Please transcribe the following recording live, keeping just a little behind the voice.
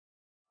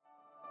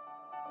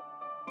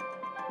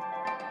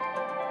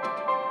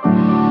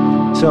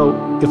So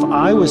if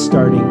I was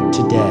starting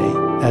today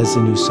as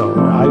a new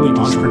solo, I would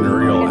the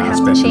entrepreneurial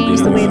aspect change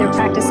of the way being they're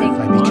practicing.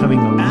 by becoming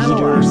a leader.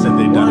 lawyers that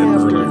they've done it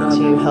earlier.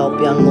 To help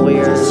young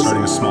lawyers.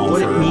 Starting a small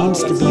What it firm.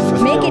 means to be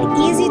fulfilled. Make it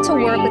easy to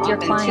work with your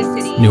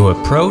clients. New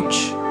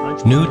approach,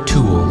 new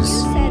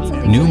tools,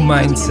 new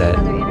mindset,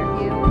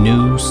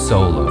 new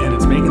solo. And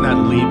it's making that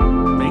leap,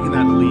 making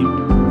that leap,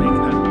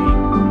 making that leap,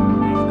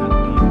 making that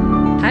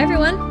leap. Hi,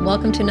 everyone.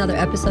 Welcome to another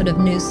episode of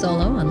New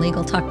Solo on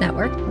Legal Talk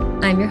Network.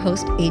 I'm your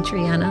host,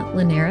 Adriana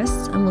Linares.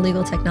 I'm a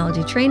legal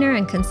technology trainer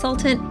and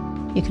consultant.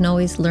 You can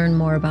always learn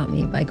more about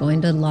me by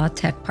going to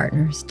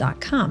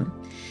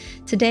lawtechpartners.com.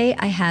 Today,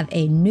 I have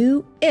a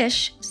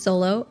new-ish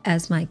solo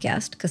as my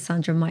guest,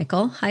 Cassandra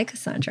Michael. Hi,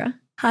 Cassandra.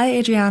 Hi,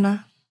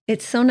 Adriana.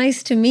 It's so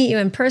nice to meet you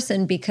in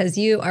person because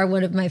you are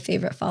one of my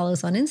favorite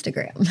follows on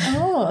Instagram.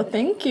 Oh,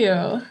 thank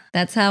you.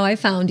 That's how I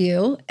found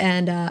you.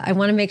 And I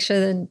want to make sure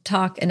to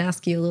talk and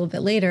ask you a little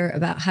bit later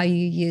about how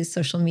you use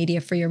social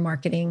media for your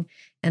marketing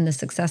and the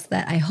success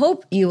that I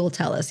hope you will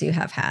tell us you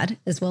have had,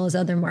 as well as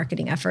other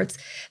marketing efforts.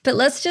 But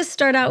let's just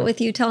start out with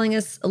you telling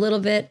us a little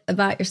bit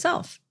about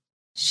yourself.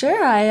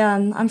 Sure.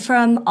 I'm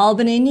from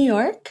Albany, New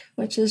York,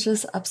 which is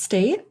just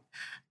upstate.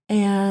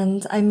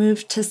 And I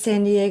moved to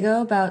San Diego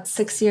about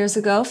 6 years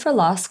ago for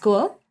law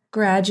school.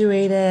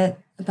 Graduated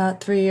about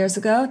 3 years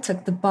ago,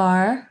 took the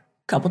bar a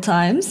couple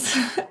times.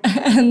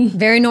 and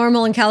Very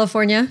normal in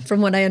California,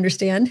 from what I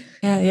understand.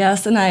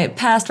 Yes, and I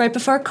passed right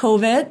before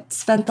COVID,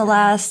 spent the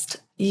last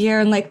year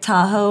in Lake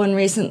Tahoe, and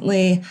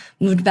recently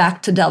moved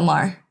back to Del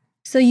Mar.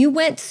 So you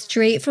went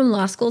straight from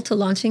law school to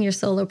launching your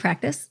solo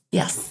practice?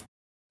 Yes.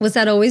 Was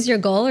that always your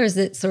goal, or is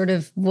it sort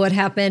of what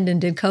happened,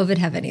 and did COVID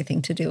have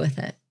anything to do with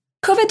it?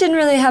 COVID didn't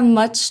really have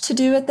much to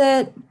do with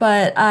it,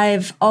 but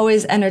I've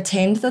always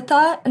entertained the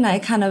thought, and I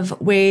kind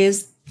of weighed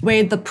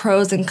the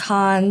pros and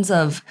cons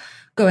of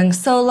going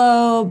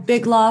solo,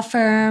 big law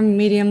firm,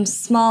 medium,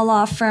 small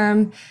law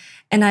firm,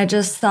 and I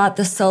just thought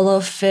the solo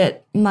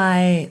fit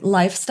my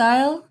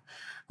lifestyle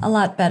a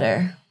lot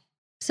better.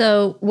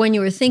 So when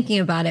you were thinking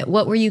about it,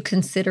 what were you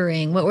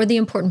considering? What were the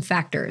important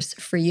factors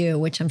for you,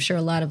 which I'm sure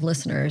a lot of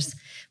listeners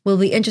will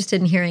be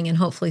interested in hearing and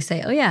hopefully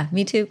say, oh yeah,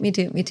 me too,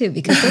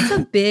 because that's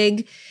a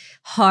big,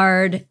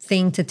 hard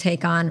thing to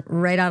take on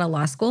right out of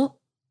law school.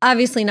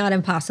 Obviously not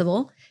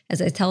impossible.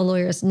 As I tell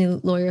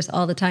new lawyers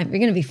all the time, you're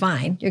going to be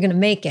fine. You're going to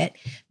make it.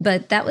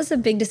 But that was a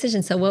big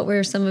decision. So what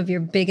were some of your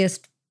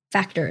biggest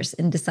factors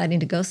in deciding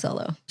to go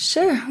solo?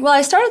 Sure. Well,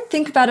 I started to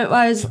think about it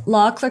while I was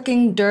law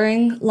clerking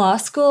during law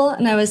school,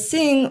 and I was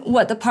seeing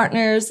what the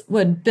partners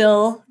would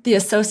bill the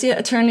associate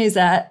attorneys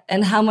at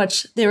and how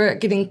much they were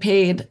getting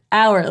paid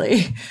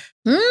hourly.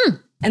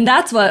 And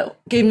that's what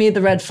gave me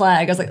the red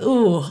flag. I was like,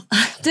 ooh,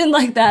 didn't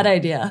like that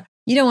idea.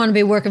 You don't want to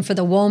be working for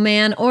the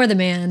woman or the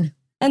man.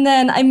 And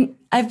then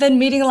I've been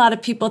meeting a lot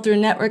of people through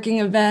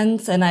networking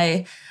events, and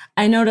I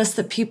noticed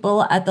that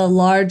people at the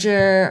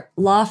larger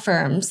law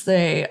firms,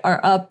 they are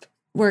up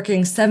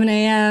working 7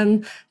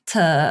 a.m.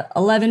 to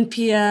 11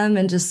 p.m.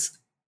 and just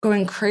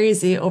going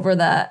crazy over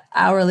the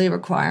hourly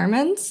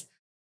requirements.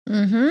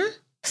 Mm-hmm.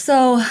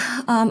 So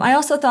I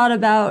also thought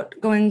about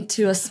going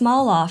to a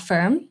small law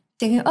firm,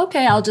 thinking,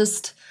 okay, I'll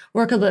just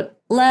work a bit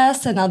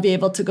less and I'll be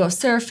able to go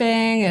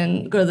surfing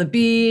and go to the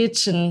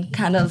beach and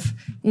kind of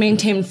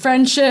maintain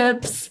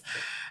friendships.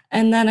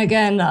 And then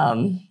again,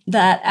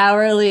 that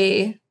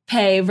hourly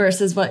pay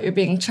versus what you're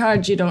being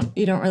charged, you don't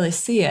really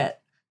see it.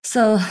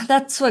 So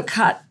that's what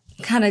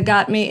kind of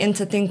got me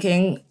into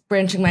thinking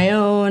branching my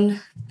own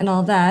and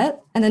all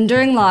that. And then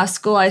during law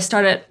school, I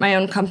started my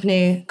own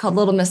company called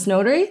Little Miss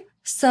Notary.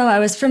 So I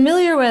was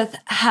familiar with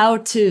how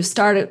to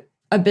start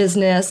a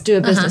business, do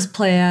a business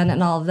plan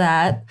and all of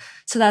that.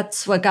 So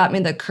that's what got me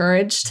the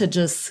courage to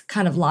just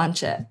kind of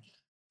launch it.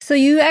 So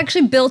you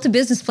actually built a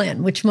business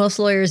plan, which most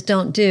lawyers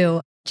don't do.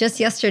 Just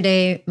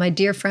yesterday, my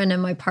dear friend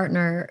and my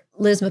partner,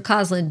 Liz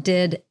McCausland,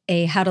 did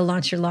a How to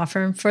Launch Your Law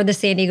Firm for the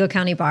San Diego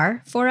County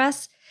Bar for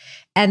us.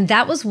 And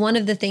that was one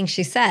of the things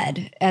she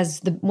said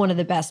as one of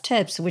the best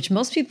tips, which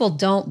most people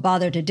don't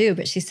bother to do.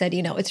 But she said,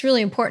 it's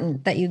really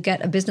important that you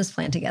get a business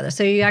plan together.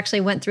 So you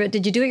actually went through it.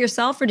 Did you do it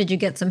yourself or did you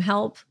get some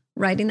help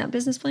writing that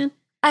business plan?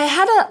 I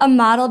had a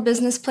model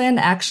business plan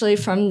actually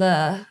from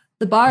the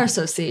Bar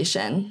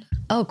Association.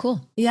 Oh,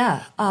 cool.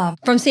 Yeah.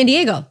 From San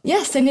Diego?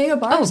 Yeah, San Diego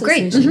Bar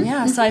Association. Great. Mm-hmm.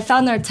 Yeah, so I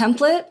found their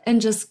template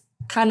and just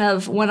kind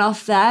of went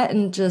off that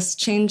and just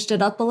changed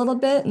it up a little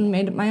bit and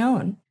made it my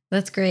own.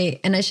 That's great.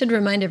 And I should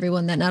remind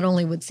everyone that not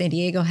only would San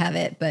Diego have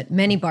it, but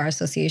many bar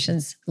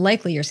associations,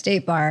 likely your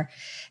state bar,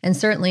 and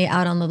certainly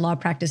out on the Law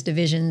Practice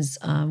Division's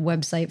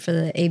website for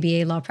the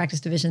ABA Law Practice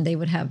Division, they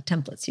would have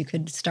templates you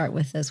could start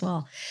with as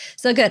well.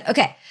 So good.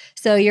 Okay.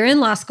 So you're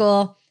in law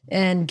school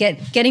and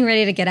getting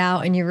ready to get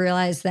out, and you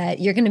realize that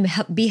you're going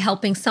to be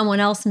helping someone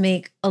else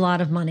make a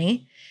lot of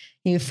money.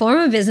 You form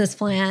a business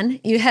plan.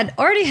 You had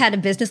already had a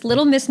business,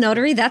 Little Miss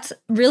Notary. That's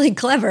really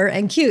clever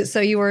and cute.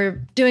 So you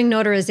were doing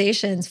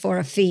notarizations for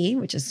a fee,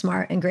 which is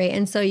smart and great.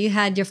 And so you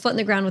had your foot in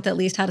the ground with at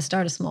least how to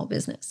start a small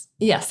business.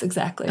 Yes,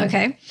 exactly.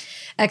 Okay,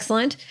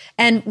 excellent.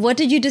 And what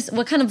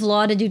kind of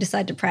law did you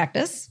decide to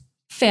practice?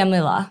 Family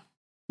law.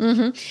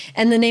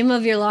 And the name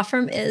of your law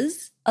firm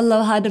is?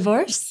 Aloha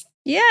Divorce.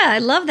 Yeah, I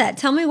love that.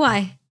 Tell me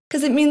why.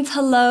 Because it means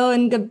hello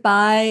and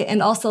goodbye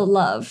and also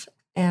love.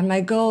 And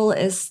my goal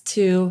is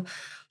to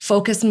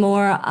focus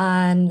more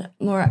on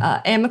more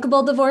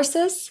amicable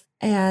divorces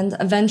and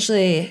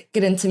eventually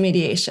get into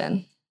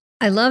mediation.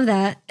 I love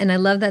that. And I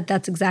love that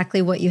that's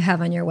exactly what you have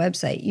on your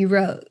website. You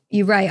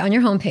write on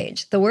your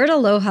homepage, the word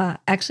aloha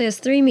actually has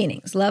 3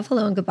 meanings: love,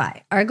 hello, and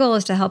goodbye. Our goal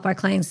is to help our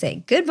clients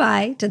say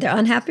goodbye to their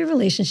unhappy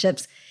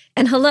relationships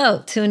and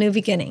hello to a new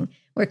beginning.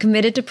 We're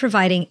committed to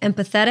providing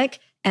empathetic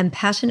and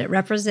passionate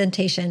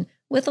representation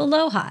with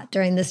aloha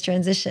during this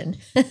transition.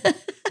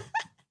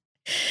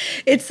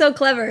 It's so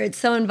clever. It's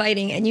so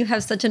inviting. And you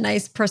have such a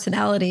nice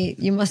personality.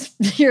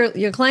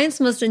 Your clients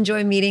must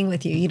enjoy meeting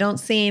with you. You don't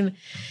seem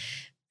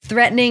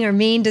threatening or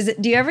mean. Do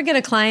you ever get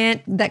a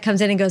client that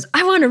comes in and goes,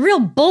 I want a real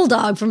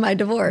bulldog for my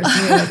divorce?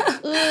 And you're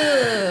like,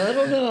 I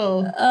don't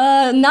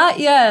know. Not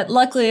yet,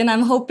 luckily. And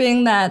I'm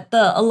hoping that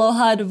the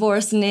Aloha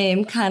Divorce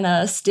name kind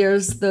of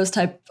steers those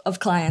type of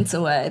clients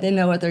away. They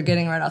know what they're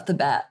getting right off the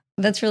bat.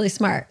 That's really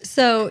smart.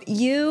 So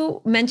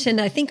you mentioned,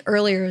 I think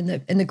earlier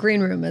in the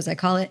green room, as I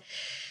call it,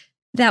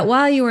 that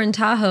while you were in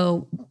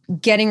Tahoe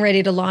getting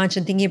ready to launch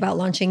and thinking about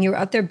launching, you were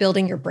out there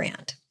building your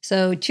brand.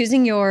 So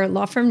choosing your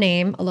law firm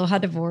name, Aloha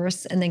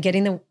Divorce, and then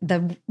getting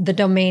the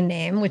domain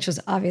name, which was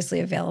obviously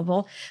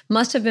available,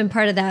 must have been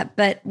part of that.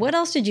 But what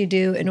else did you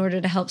do in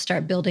order to help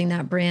start building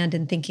that brand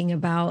and thinking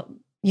about,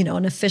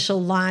 an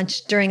official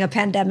launch during a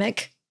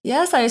pandemic?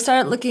 Yes, I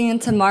started looking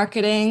into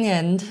marketing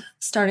and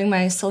starting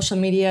my social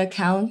media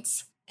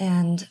accounts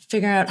and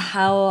figuring out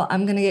how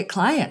I'm going to get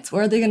clients.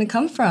 Where are they going to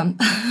come from?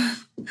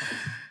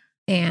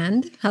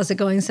 And how's it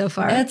going so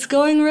far? It's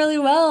going really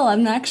well.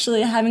 I'm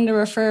actually having to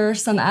refer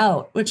some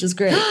out, which is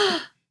great.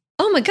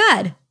 Oh my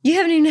God. You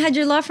haven't even had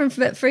your law firm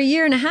for a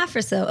year and a half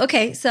or so.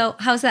 Okay, so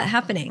how's that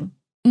happening?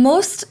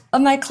 Most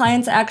of my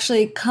clients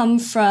actually come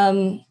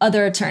from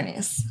other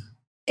attorneys.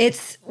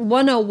 It's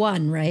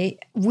 101, right?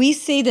 We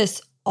see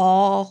this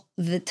all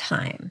the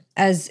time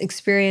as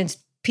experienced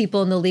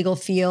people in the legal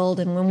field.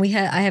 And when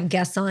I have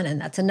guests on,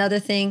 and that's another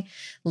thing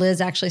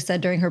Liz actually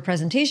said during her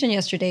presentation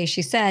yesterday,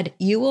 she said,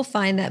 you will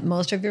find that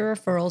most of your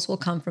referrals will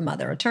come from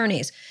other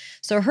attorneys.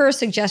 So her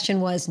suggestion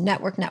was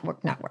network,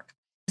 network, network.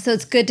 So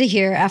it's good to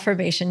hear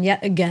affirmation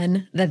yet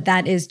again,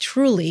 that is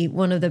truly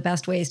one of the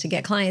best ways to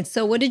get clients.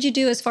 So what did you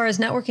do as far as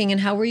networking,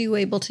 and how were you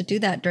able to do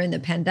that during the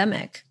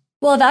pandemic?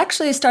 Well, I've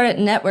actually started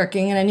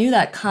networking, and I knew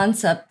that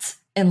concept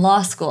in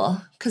law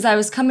school because I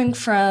was coming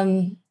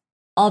from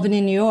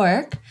Albany, New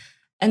York.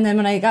 And then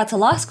when I got to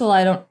law school,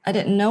 I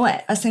didn't know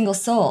a single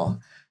soul.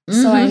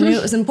 So I knew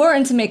it was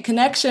important to make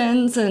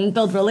connections and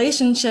build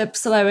relationships.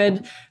 So I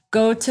would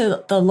go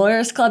to the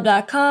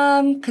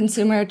lawyersclub.com,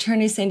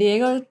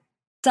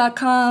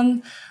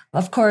 consumerattorneysandiego.com,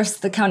 of course,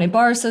 the County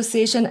Bar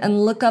Association,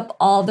 and look up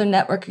all their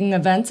networking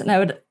events.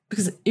 And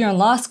because you're in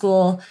law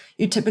school,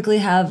 you typically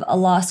have a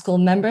law school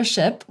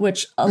membership,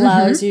 which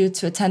allows you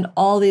to attend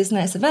all these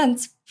nice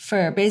events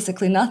for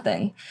basically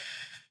nothing.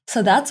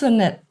 So that's when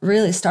it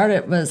really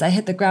started. I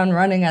hit the ground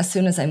running as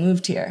soon as I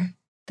moved here.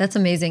 That's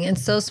amazing and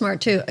so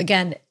smart too.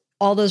 Again,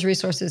 all those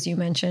resources you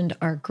mentioned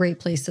are great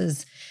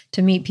places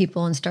to meet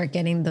people and start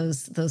getting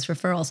those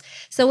referrals.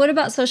 So what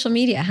about social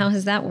media? How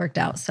has that worked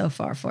out so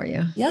far for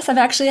you? Yes, I've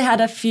actually had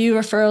a few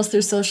referrals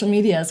through social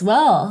media as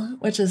well,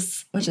 which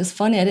is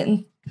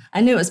funny.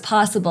 I knew it was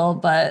possible,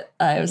 but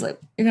I was like,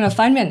 you're going to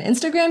find me on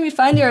Instagram? You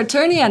find your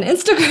attorney on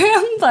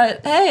Instagram?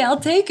 But hey, I'll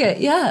take it.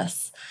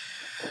 Yes.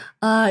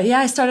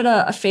 I started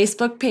a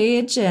Facebook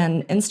page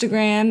and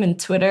Instagram and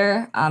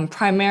Twitter,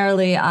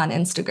 primarily on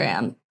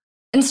Instagram.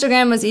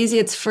 Instagram was easy.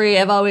 It's free.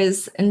 I've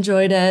always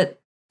enjoyed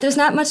it. There's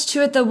not much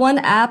to it. The one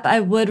app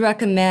I would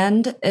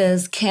recommend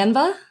is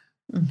Canva.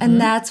 And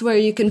that's where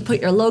you can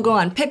put your logo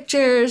on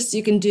pictures.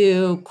 You can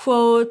do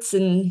quotes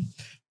and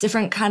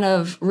different kind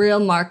of real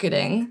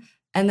marketing.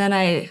 And then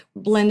I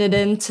blend it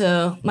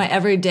into my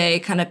everyday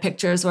kind of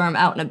pictures where I'm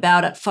out and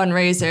about at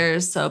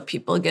fundraisers. So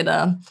people get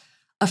a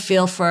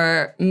feel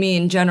for me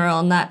in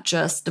general, not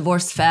just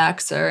divorce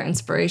facts or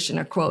inspiration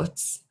or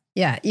quotes.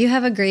 Yeah, you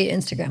have a great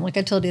Instagram. Like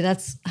I told you,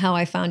 that's how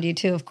I found you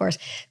too, of course.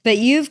 But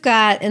you've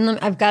got, and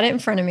I've got it in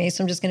front of me,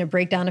 so I'm just going to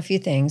break down a few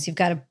things. You've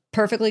got a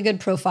perfectly good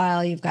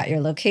profile. You've got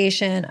your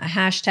location, a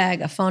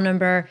hashtag, a phone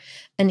number,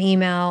 an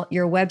email.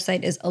 Your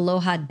website is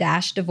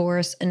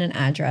aloha-divorce and an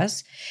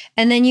address.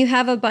 And then you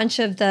have a bunch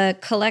of the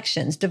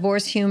collections,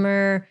 divorce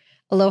humor,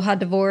 Aloha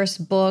Divorce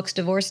books,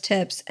 divorce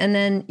tips, and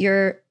then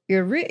your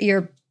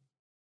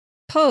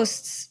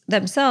posts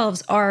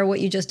themselves are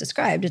what you just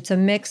described. It's a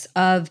mix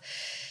of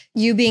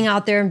you being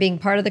out there and being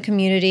part of the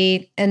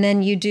community. And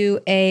then you do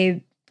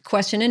a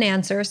question and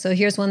answer. So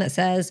here's one that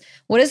says,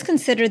 what is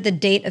considered the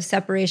date of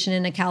separation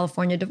in a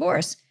California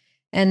divorce?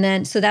 And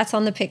then, so that's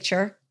on the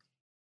picture,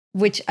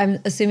 which I'm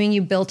assuming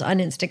you built on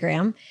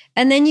Instagram.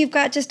 And then you've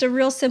got just a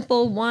real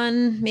simple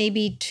 1,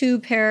 maybe 2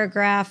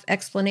 paragraph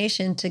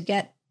explanation to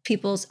get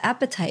people's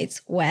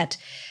appetites wet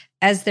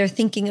as they're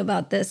thinking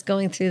about this,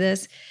 going through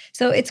this.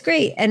 So it's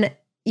great. And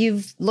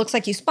looks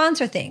like you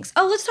sponsor things.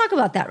 Oh, let's talk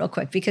about that real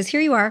quick, because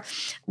here you are.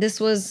 This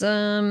was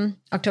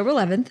October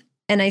 11th,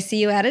 and I see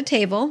you at a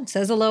table. It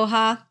says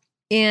Aloha,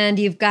 and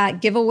you've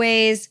got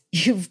giveaways.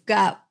 You've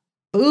got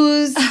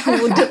booze.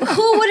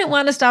 Who wouldn't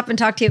want to stop and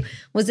talk to you?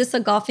 Was this a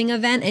golfing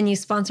event and you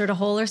sponsored a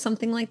hole or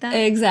something like that?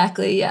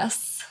 Exactly,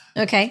 yes.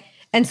 Okay.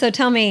 And so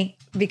tell me,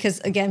 because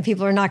again,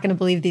 people are not going to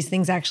believe these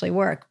things actually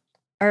work,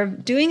 are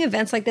doing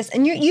events like this,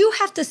 and you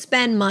have to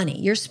spend money.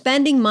 You're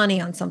spending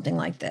money on something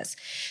like this.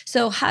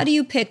 So how do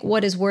you pick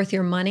what is worth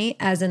your money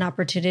as an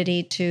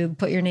opportunity to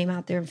put your name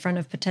out there in front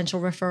of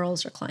potential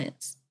referrals or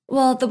clients?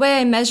 Well, the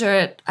way I measure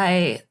it,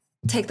 I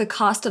take the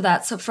cost of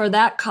that. So for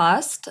that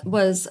cost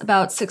was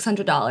about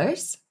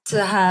 $600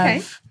 to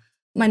have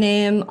my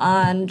name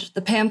on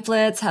the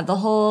pamphlets, have the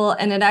whole,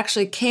 and it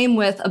actually came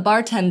with a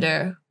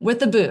bartender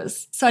with the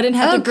booze. So I didn't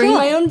have to bring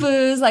my own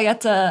booze. I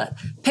got to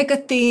pick a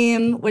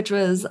theme, which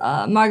was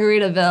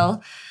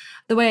Margaritaville.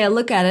 The way I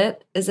look at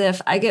it is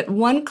if I get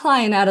one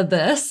client out of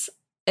this,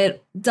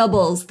 it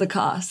doubles the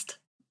cost.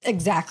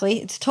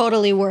 Exactly. It's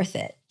totally worth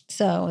it.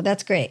 So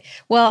that's great.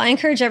 Well, I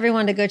encourage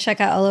everyone to go check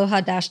out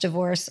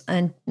Aloha-Divorce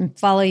and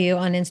follow you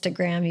on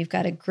Instagram. You've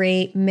got a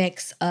great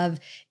mix of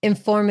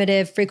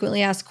informative,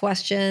 frequently asked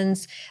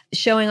questions,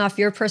 showing off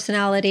your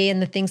personality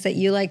and the things that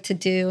you like to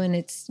do. And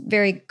it's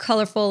very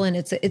colorful, and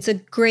it's a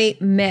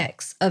great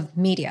mix of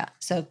media.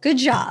 So good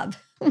job.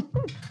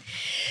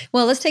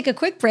 Well, let's take a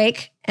quick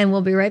break and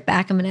we'll be right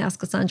back. I'm going to ask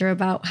Cassandra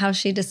about how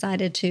she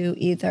decided to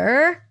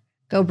either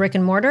go brick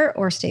and mortar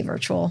or stay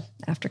virtual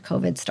after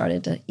COVID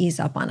started to ease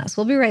up on us.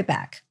 We'll be right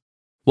back.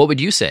 What would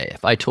you say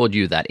if I told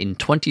you that in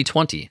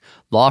 2020,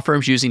 law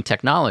firms using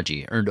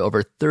technology earned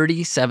over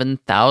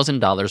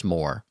 $37,000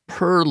 more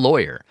per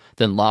lawyer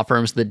than law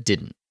firms that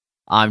didn't?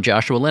 I'm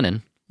Joshua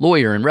Lennon,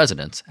 lawyer in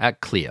residence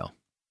at Clio.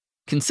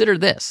 Consider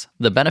this: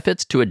 the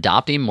benefits to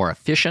adopting more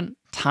efficient,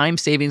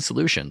 time-saving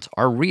solutions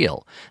are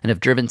real and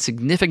have driven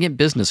significant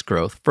business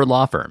growth for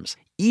law firms,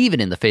 even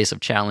in the face of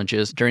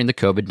challenges during the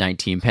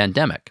COVID-19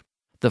 pandemic.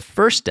 The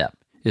first step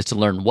is to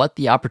learn what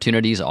the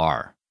opportunities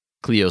are.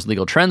 Clio's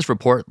Legal Trends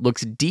report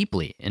looks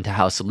deeply into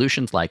how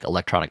solutions like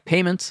electronic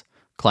payments,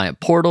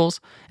 client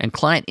portals, and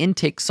client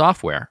intake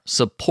software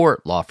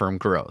support law firm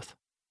growth.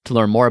 To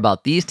learn more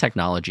about these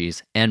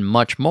technologies and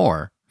much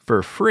more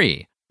for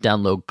free,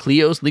 download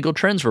Clio's Legal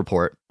Trends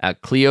report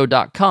at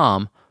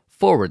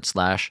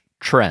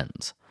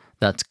clio.com/trends.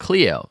 That's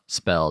Clio,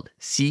 spelled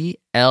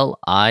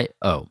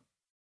CLIO.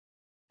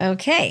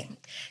 Okay.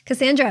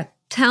 Cassandra,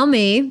 tell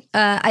me,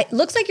 it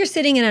looks like you're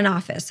sitting in an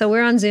office. So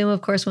we're on Zoom,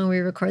 of course, when we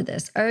record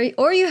this.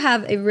 Or you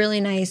have a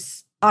really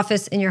nice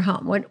office in your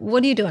home.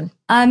 What are you doing?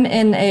 I'm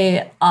in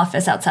an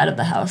office outside of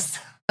the house.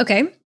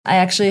 Okay. I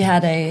actually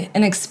had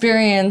an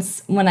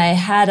experience when I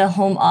had a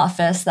home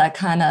office that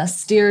kind of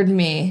steered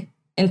me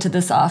into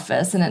this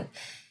office. And it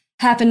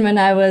happened when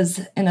I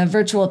was in a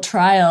virtual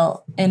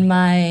trial and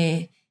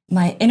my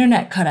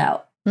internet cut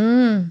out.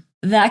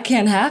 That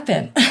can't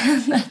happen.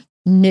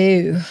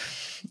 No,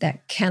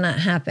 that cannot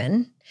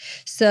happen.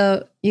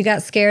 So you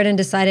got scared and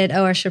decided,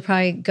 I should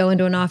probably go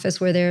into an office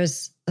where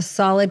there's a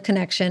solid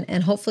connection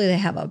and hopefully they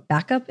have a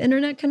backup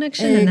internet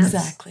connection.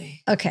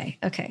 Exactly. Okay.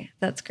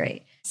 That's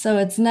great. So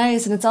it's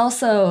nice. And it's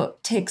also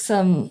takes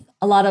a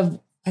lot of,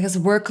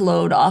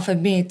 workload off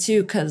of me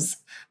too, because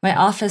my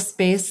office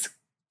space,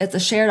 it's a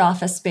shared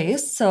office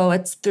space. So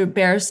it's through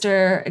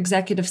Barrister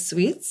Executive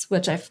Suites,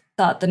 which I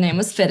thought the name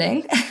was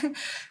fitting.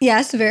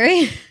 Yes,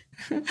 very.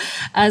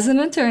 As an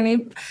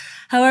attorney.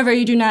 However,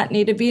 you do not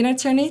need to be an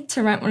attorney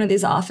to rent one of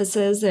these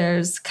offices.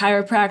 There's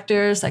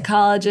chiropractors,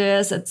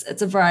 psychologists,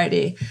 it's a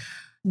variety.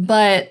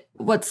 But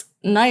what's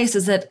nice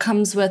is it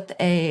comes with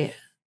a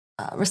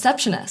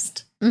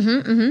receptionist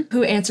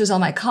who answers all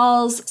my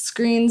calls,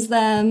 screens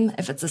them.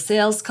 If it's a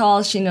sales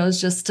call, she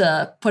knows just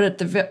to put it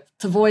to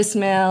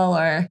voicemail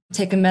or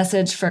take a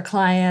message for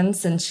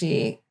clients, and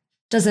she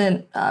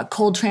doesn't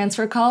cold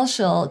transfer calls.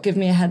 She'll give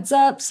me a heads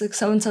up,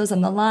 so-and-so's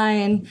on the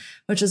line,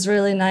 which is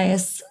really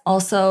nice.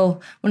 Also,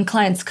 when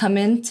clients come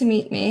in to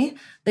meet me,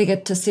 they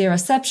get to see a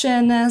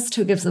receptionist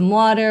who gives them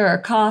water or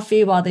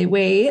coffee while they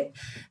wait.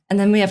 And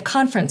then we have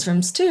conference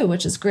rooms too,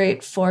 which is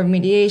great for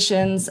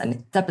mediations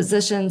and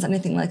depositions,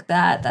 anything like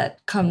that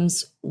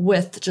comes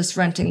with just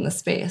renting the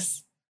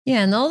space.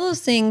 Yeah. And all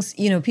those things,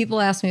 people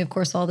ask me, of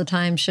course, all the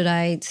time, should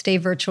I stay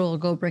virtual or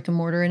go brick and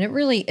mortar? And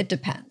it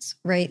depends,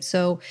 right?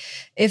 So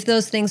if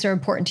those things are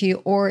important to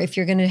you, or if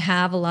you're going to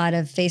have a lot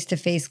of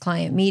face-to-face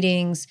client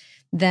meetings,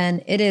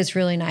 then it is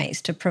really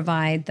nice to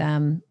provide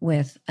them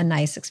with a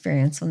nice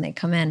experience when they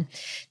come in.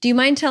 Do you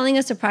mind telling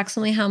us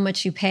approximately how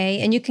much you pay?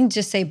 And you can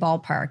just say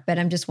ballpark, but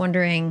I'm just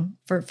wondering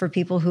for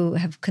people who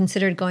have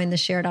considered going the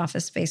shared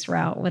office space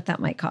route, what that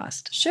might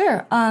cost.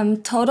 Sure.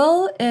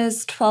 Total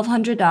is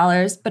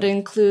 $1,200, but it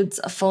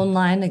includes a phone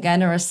line,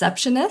 again, a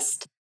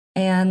receptionist,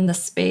 and the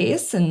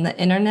space and the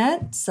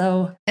internet.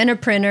 And a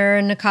printer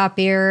and a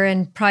copier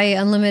and probably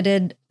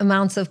unlimited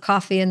amounts of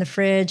coffee in the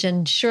fridge.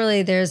 And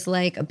surely there's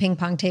like a ping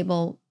pong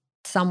table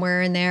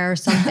somewhere in there or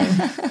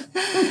something.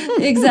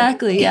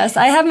 Exactly, yes.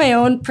 I have my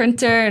own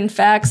printer and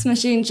fax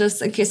machine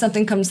just in case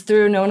something comes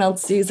through, no one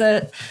else sees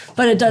it.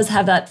 But it does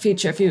have that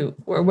feature if you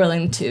were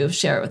willing to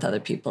share it with other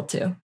people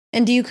too.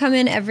 And do you come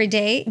in every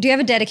day? Do you have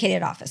a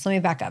dedicated office? Let me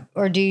back up.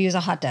 Or do you use a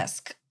hot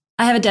desk?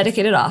 I have a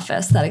dedicated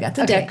office that I got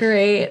to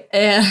decorate,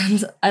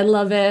 and I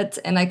love it.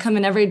 And I come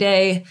in every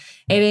day,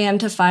 8 a.m.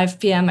 to 5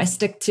 p.m. I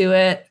stick to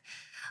it.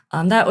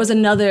 That was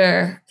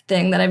another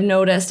thing that I've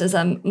noticed is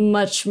I'm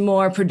much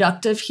more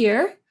productive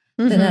here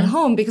than at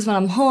home, because when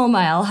I'm home,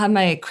 I'll have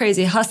my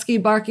crazy husky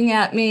barking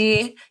at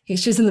me.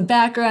 She's in the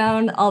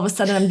background. All of a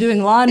sudden, I'm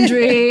doing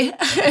laundry.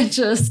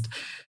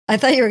 I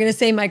thought you were going to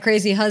say my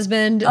crazy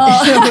husband.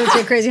 It's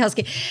your crazy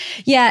husky.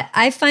 Yeah,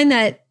 I find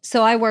that,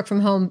 so I work from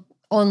home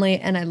only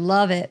and I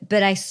love it,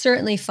 but I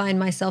certainly find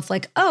myself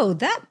like, oh,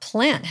 that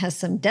plant has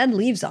some dead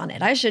leaves on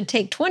it. I should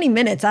take 20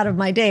 minutes out of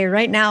my day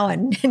right now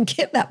and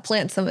give that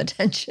plant some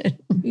attention.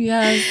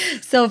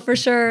 Yes. So for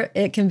sure,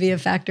 it can be a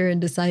factor in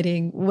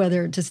deciding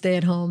whether to stay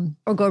at home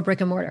or go brick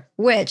and mortar,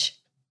 which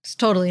is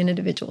totally an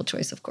individual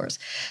choice, of course.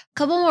 A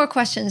couple more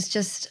questions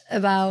just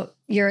about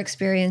your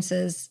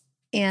experiences.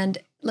 And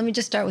let me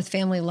just start with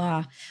family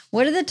law.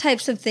 What are the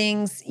types of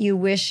things you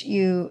wish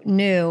you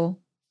knew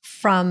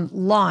from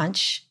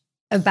launch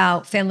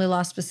about family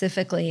law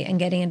specifically and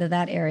getting into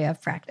that area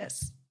of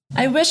practice?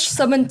 I wish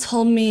someone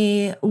told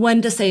me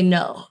when to say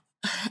no.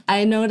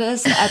 I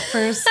noticed at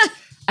first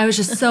I was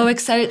just so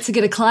excited to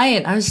get a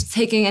client. I was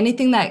taking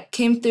anything that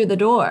came through the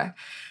door.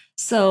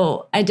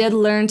 So I did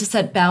learn to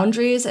set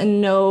boundaries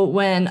and know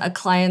when a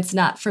client's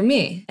not for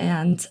me.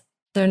 And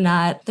they're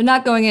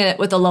not going in it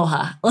with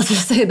aloha. Let's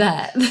just say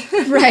that.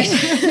 Right.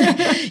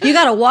 You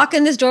got to walk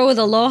in this door with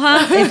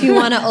aloha if you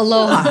want to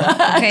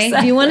aloha. Okay. Exactly.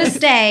 If you want to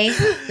stay,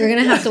 you're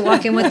going to have to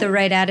walk in with the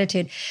right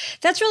attitude.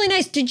 That's really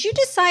nice. Did you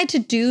decide to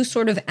do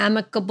sort of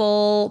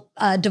amicable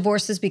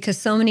divorces because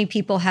so many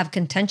people have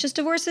contentious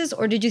divorces?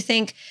 Or did you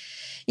think,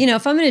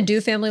 if I'm going to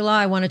do family law,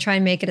 I want to try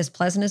and make it as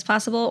pleasant as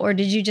possible? Or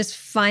did you just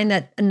find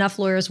that enough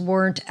lawyers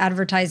weren't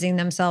advertising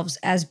themselves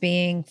as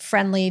being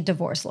friendly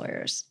divorce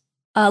lawyers?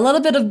 A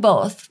little bit of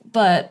both,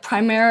 but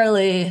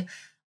primarily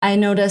I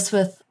noticed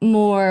with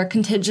more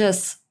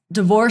contentious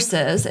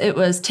divorces, it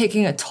was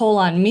taking a toll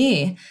on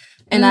me.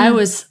 And I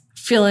was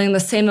feeling the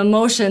same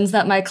emotions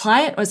that my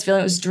client was feeling.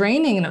 It was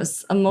draining and it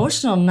was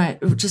emotional. And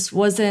it just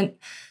wasn't,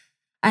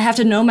 I have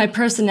to know my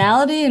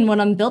personality and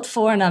what I'm built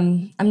for. And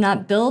I'm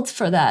not built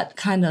for that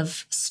kind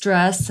of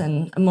stress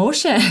and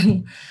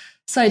emotion.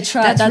 So I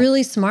tried. That's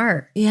really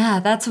smart.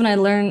 Yeah, that's when I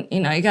learned,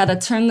 you got to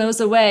turn those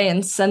away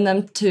and send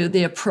them to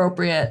the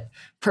appropriate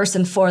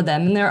person for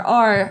them. And there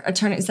are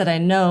attorneys that I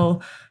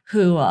know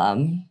who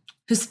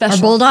special.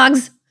 Are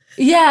bulldogs?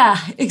 Yeah,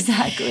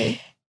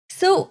 exactly.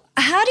 So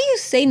how do you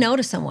say no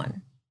to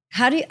someone?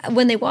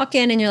 When they walk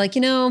in and you're like,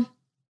 no,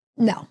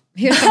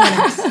 here's someone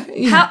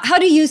else. How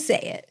do you say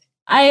it?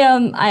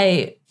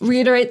 I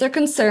reiterate their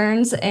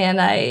concerns and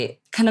I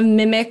kind of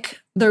mimic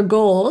their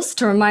goals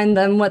to remind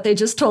them what they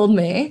just told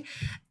me.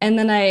 And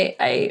then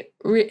I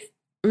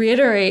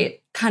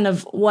reiterate kind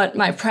of what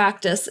my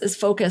practice is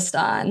focused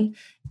on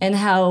and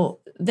how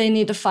they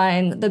need to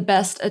find the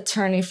best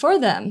attorney for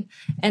them,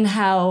 and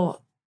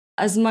how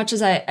as much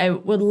as I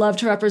would love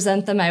to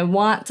represent them, I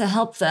want to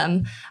help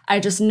them, I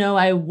just know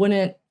I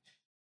wouldn't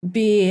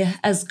be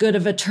as good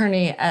of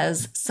attorney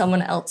as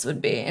someone else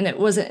would be. And it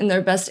wasn't in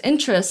their best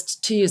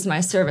interest to use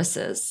my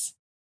services.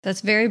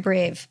 That's very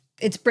brave.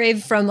 It's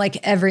brave from like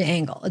every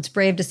angle. It's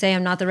brave to say,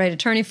 I'm not the right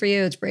attorney for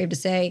you. It's brave to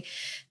say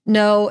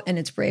no. And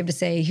it's brave to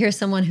say, here's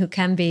someone who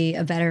can be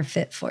a better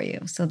fit for you.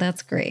 So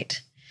that's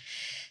great.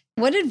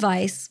 What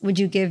advice would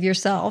you give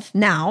yourself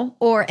now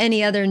or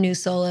any other new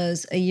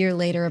solos a year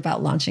later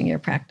about launching your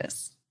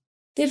practice?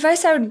 The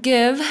advice I would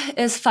give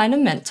is find a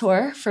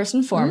mentor, first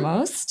and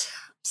foremost.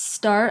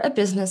 Start a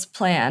business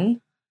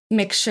plan.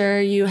 Make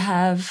sure you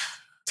have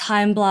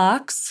time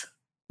blocks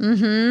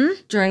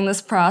during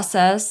this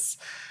process.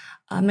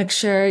 Make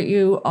sure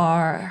you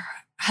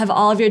have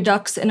all of your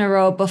ducks in a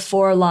row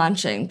before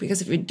launching,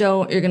 because if you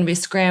don't, you're going to be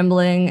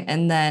scrambling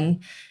and then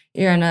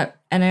you're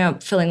ending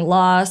up feeling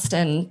lost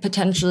and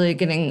potentially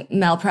getting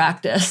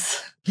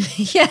malpractice.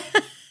 Yeah,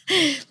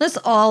 let's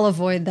all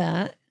avoid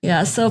that.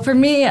 Yeah, so for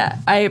me,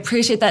 I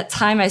appreciate that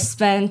time I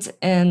spent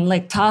in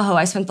Lake Tahoe.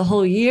 I spent the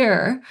whole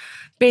year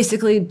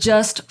basically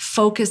just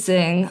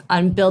focusing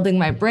on building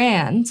my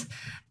brand.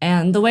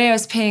 And the way I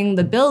was paying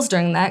the bills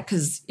during that,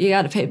 because you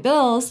got to pay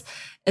bills,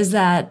 is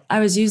that I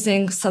was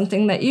using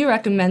something that you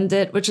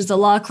recommended, which is a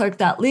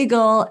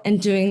lawclerk.legal,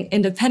 and doing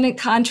independent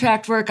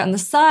contract work on the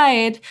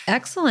side.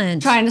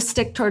 Excellent. Trying to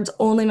stick towards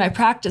only my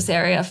practice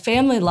area,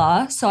 family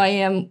law. So I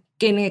am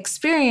gaining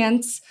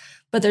experience,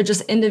 but they're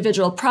just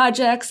individual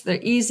projects. They're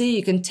easy.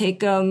 You can take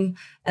them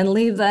and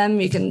leave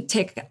them. You can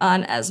take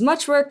on as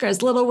much work or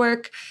as little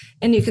work,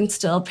 and you can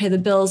still pay the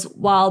bills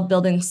while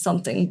building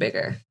something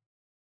bigger.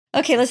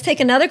 Okay, let's take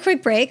another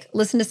quick break,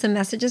 listen to some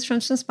messages from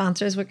some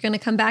sponsors. We're going to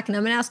come back and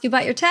I'm going to ask you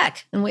about your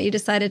tech and what you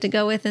decided to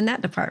go with in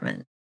that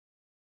department.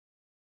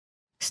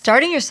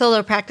 Starting your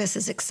solo practice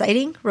is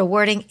exciting,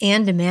 rewarding,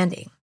 and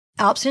demanding.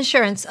 Alps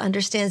Insurance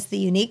understands the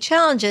unique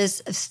challenges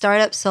of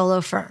startup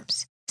solo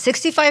firms.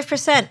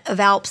 65%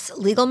 of Alps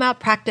legal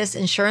malpractice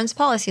insurance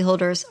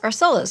policyholders are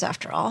solos,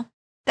 after all.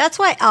 That's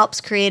why Alps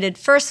created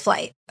First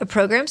Flight, a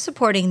program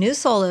supporting new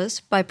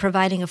solos by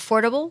providing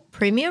affordable,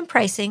 premium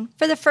pricing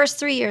for the first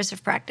 3 years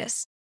of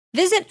practice.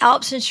 Visit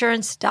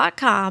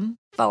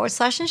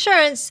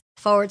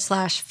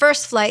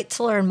alpsinsurance.com/insurance/First Flight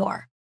to learn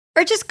more.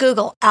 Or just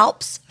Google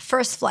Alps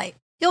First Flight.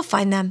 You'll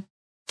find them.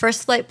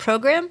 First Flight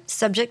program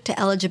subject to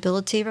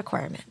eligibility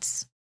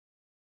requirements.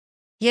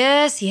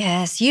 Yes,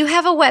 you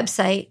have a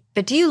website,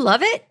 but do you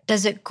love it?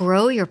 Does it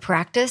grow your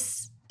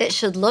practice? It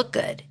should look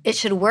good, it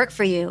should work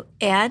for you,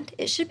 and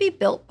it should be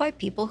built by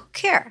people who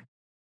care.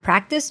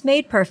 Practice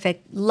Made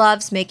Perfect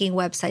loves making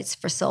websites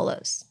for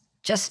solos,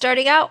 just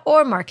starting out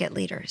or market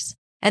leaders.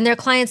 And their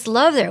clients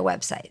love their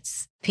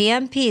websites.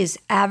 PMP's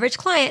average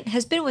client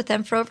has been with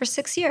them for over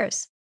 6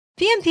 years.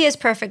 PMP is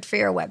perfect for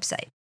your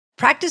website.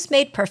 Practice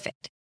Made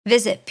Perfect.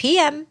 Visit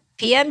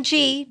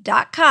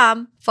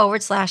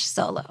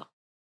pmpmg.com/solo.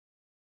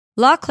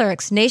 Law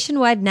Clerk's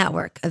nationwide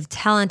network of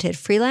talented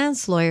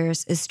freelance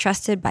lawyers is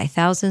trusted by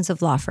thousands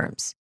of law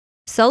firms.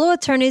 Solo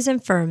attorneys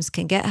and firms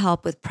can get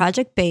help with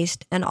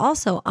project-based and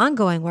also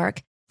ongoing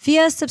work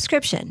via a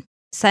subscription.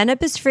 Sign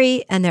up is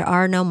free and there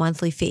are no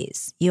monthly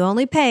fees. You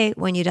only pay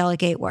when you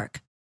delegate work.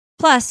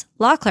 Plus,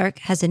 Law Clerk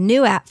has a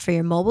new app for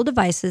your mobile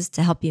devices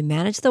to help you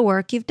manage the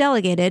work you've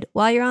delegated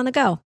while you're on the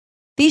go.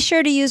 Be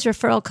sure to use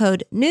referral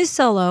code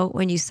NEWSOLO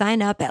when you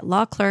sign up at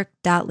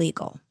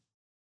lawclerk.legal.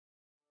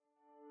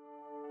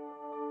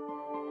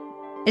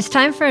 It's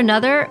time for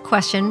another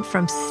question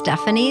from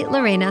Stephanie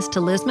Lorenas to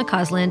Liz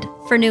McCausland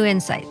for new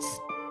insights.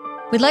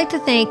 We'd like to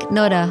thank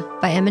Noda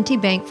by M&T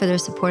Bank for their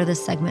support of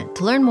this segment.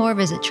 To learn more,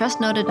 visit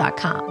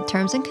trustnoda.com.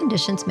 Terms and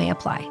conditions may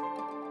apply.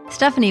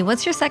 Stephanie,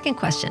 what's your second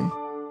question?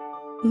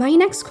 My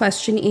next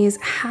question is,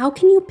 how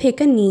can you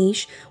pick a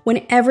niche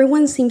when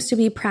everyone seems to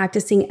be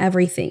practicing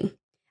everything?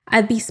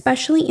 I'd be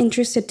especially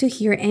interested to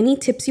hear any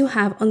tips you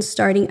have on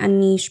starting a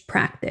niche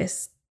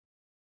practice.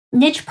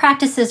 Niche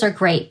practices are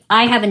great.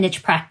 I have a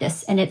niche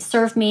practice and it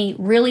served me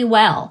really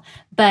well,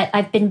 but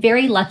I've been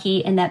very lucky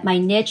in that my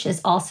niche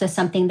is also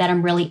something that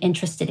I'm really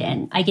interested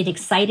in. I get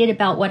excited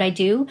about what I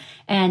do,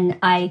 and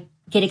I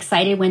get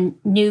excited when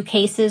new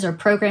cases or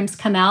programs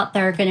come out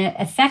that are going to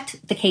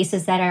affect the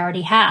cases that I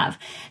already have.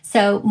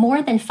 So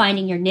more than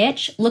finding your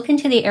niche, look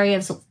into the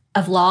areas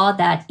of law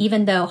that,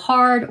 even though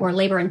hard or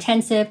labor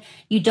intensive,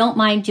 you don't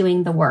mind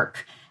doing the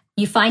work.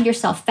 You find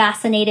yourself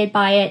fascinated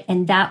by it,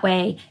 and that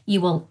way you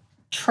will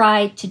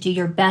try to do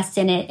your best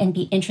in it and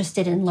be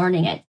interested in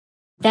learning it.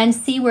 Then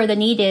see where the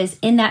need is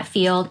in that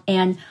field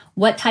and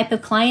what type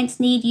of clients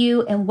need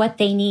you and what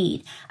they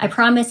need. I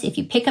promise if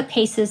you pick up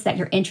cases that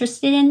you're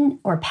interested in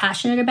or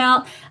passionate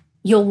about,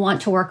 you'll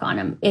want to work on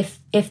them. If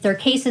they're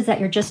cases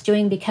that you're just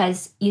doing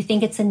because you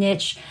think it's a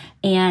niche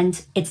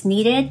and it's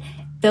needed,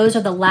 those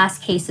are the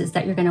last cases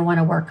that you're going to want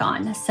to work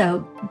on.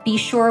 So be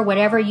sure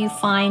whatever you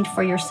find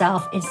for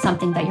yourself is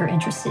something that you're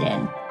interested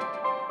in.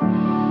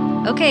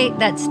 Okay,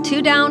 that's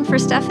 2 down for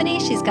Stephanie.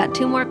 She's got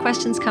 2 more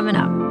questions coming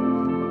up.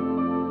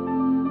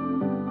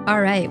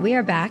 All right, we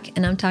are back,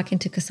 and I'm talking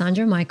to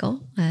Cassandra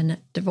Michael, a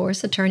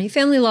divorce attorney,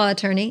 family law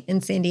attorney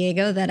in San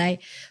Diego that I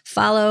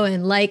follow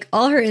and like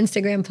all her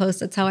Instagram posts.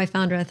 That's how I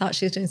found her. I thought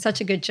she was doing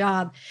such a good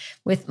job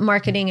with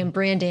marketing and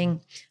branding.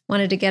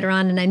 Wanted to get her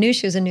on, and I knew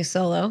she was a new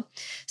solo.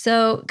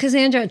 So,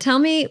 Cassandra, tell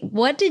me,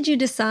 what did you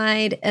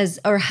decide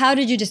how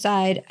did you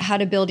decide how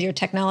to build your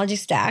technology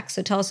stack?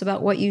 So tell us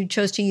about what you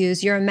chose to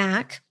use. You're a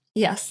Mac.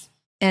 Yes.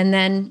 And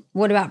then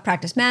what about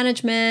practice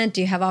management?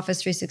 Do you have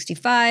Office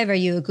 365? Are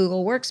you a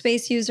Google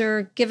Workspace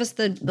user? Give us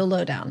the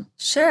lowdown.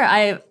 Sure.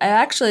 I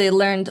actually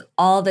learned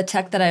all the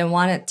tech that I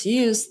wanted to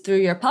use through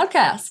your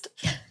podcast.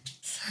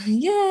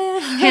 Yeah.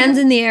 Hands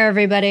in the air,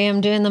 everybody.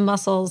 I'm doing the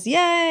muscles.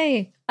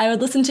 Yay. I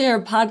would listen to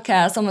your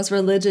podcast almost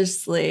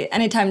religiously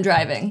anytime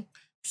driving.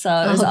 So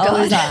it was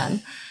always on.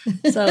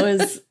 So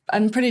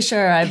I'm pretty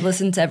sure I've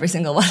listened to every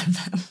single one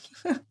of them.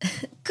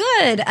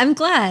 Good. I'm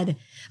glad.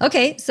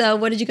 Okay. So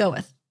what did you go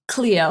with?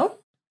 Clio.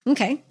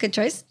 Okay, good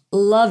choice.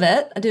 Love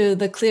it. I do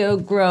the Clio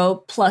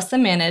Grow plus the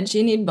Manage.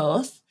 You need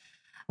both.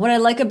 What I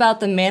like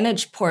about the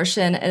Manage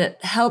portion, it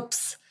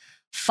helps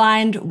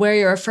find where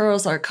your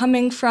referrals are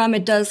coming from.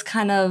 It does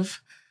kind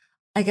of,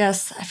 I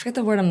guess, I forget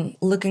the word I'm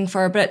looking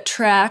for, but it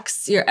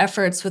tracks your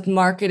efforts with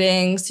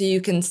marketing so you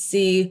can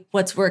see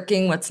what's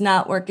working, what's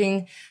not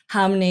working,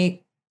 how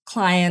many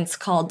clients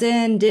called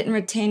in, didn't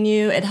retain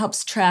you. It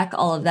helps track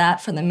all of that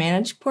for the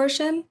Manage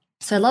portion.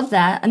 So I love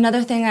that.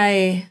 Another thing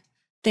I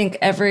think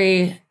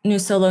every new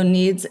solo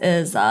needs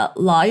is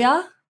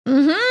Lawya.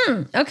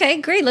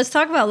 Okay, great. Let's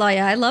talk about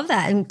Lawya. I love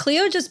that. And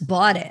Clio just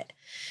bought it.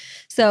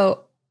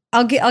 So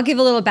I'll give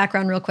a little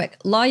background real quick.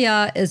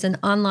 Lawya is an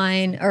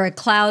online or a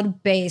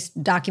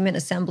cloud-based document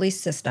assembly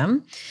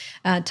system.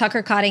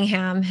 Tucker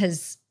Cottingham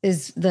is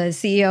the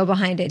CEO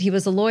behind it. He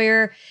was a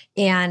lawyer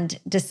and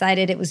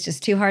decided it was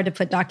just too hard to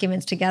put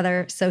documents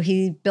together. So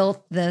he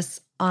built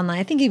this online.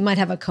 I think he might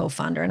have a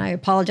co-founder, and I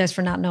apologize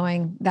for not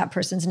knowing that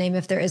person's name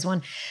if there is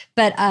one.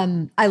 But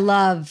I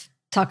love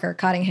Tucker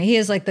Cottingham. He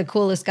is like the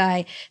coolest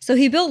guy. So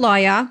he built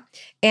Lawya,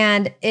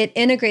 and it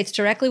integrates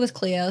directly with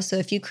Clio. So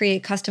if you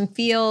create custom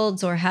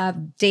fields or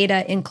have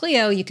data in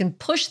Clio, you can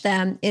push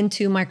them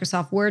into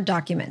Microsoft Word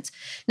documents.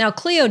 Now,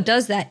 Clio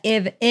does that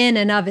in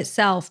and of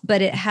itself,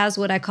 but it has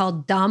what I call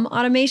dumb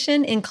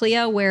automation in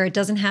Clio, where it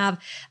doesn't have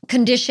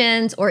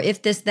conditions or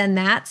if this, then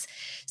that's.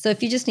 So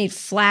if you just need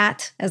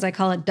flat, as I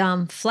call it,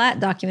 dumb,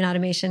 flat document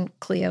automation,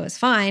 Clio is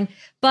fine.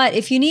 But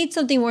if you need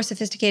something more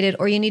sophisticated,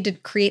 or you need to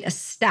create a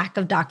stack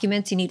of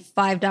documents, you need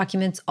 5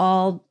 documents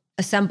all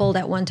assembled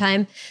at one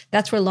time,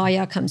 that's where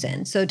Lawya comes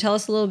in. So tell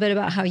us a little bit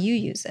about how you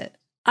use it.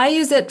 I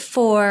use it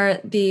for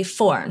the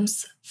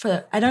forms.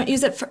 I don't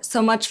use it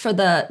so much for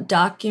the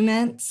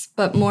documents,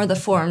 but more the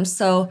forms.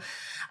 So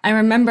I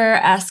remember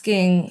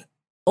asking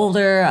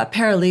older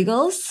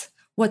paralegals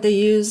what they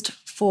used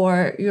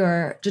for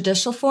your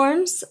judicial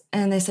forms.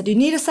 And they said, you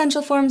need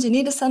essential forms, you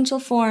need essential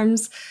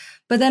forms.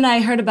 But then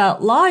I heard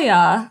about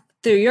Lawya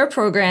through your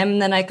program,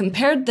 and then I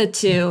compared the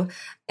two,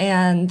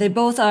 and they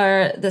both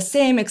are the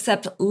same,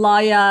 except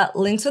Lawya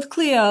links with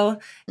Clio,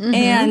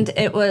 and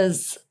it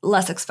was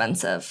less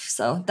expensive.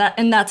 So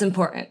that's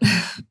important.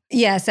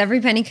 Yes,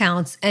 every penny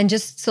counts. And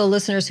just so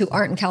listeners who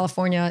aren't in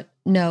California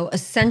know,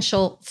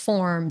 Essential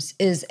Forms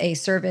is a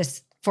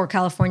service for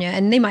California,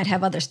 and they might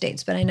have other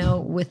states, but I know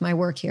with my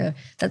work here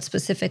that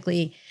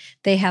specifically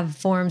they have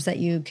forms that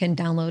you can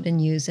download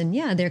and use, and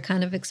yeah, they're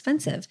kind of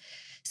expensive.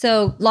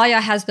 So Lawya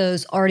has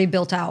those already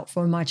built out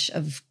for much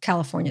of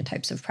California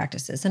types of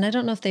practices, and I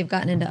don't know if they've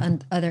gotten into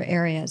other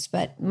areas,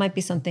 but it might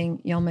be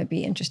something y'all might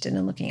be interested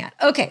in looking at.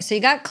 Okay, so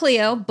you got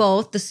Clio,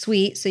 both the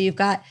suite, so you've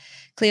got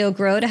Clio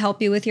Grow to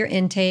help you with your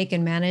intake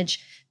and manage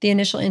the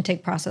initial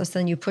intake process,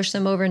 then you push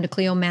them over into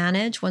Clio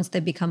Manage once they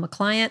become a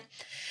client.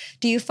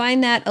 Do you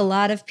find that a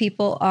lot of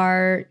people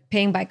are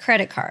paying by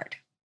credit card?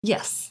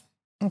 Yes.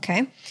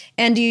 Okay.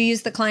 And do you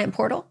use the client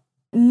portal?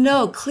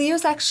 No,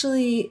 Clio's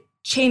actually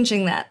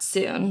changing that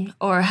soon,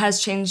 or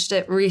has changed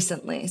it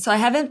recently. So I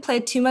haven't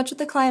played too much with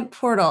the client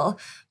portal,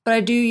 but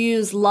I do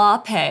use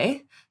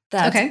LawPay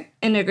that's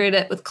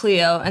integrated with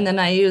Clio. And then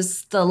I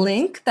use the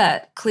link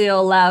that Clio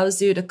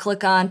allows you to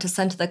click on to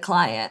send to the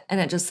client.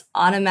 And it just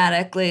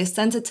automatically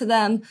sends it to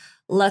them,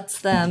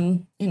 lets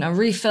them,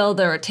 refill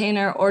their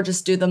retainer or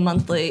just do the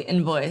monthly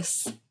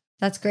invoice.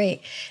 That's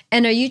great.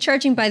 And are you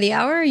charging by the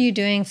hour, or are you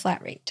doing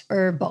flat rate,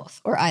 or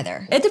both, or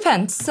either? It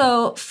depends.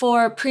 So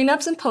for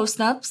prenups and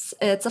postnups,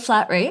 it's a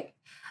flat rate.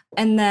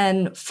 And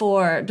then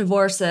for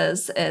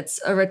divorces,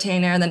 it's a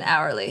retainer and then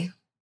hourly.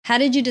 How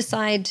did you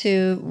decide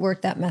to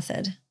work that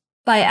method?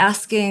 By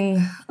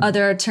asking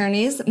other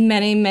attorneys,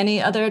 many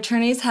other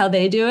attorneys, how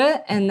they do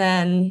it, and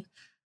then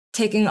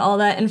taking all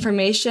that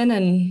information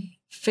and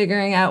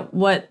figuring out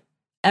what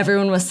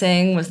everyone was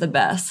saying was the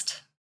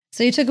best.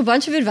 So you took a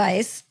bunch of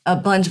advice. A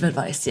bunch of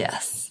advice,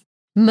 yes.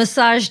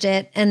 Massaged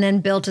it, and then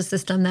built a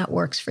system that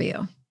works for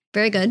you.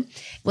 Very good.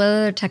 What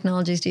other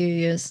technologies do you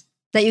use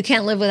that you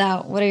can't live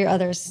without? What are your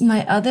others?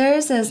 My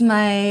others is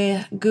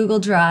my Google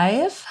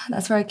Drive.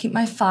 That's where I keep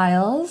my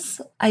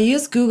files. I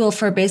use Google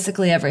for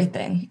basically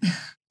everything.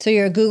 So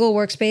you're a Google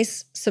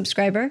Workspace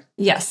subscriber?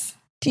 Yes.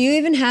 Do you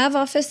even have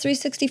Office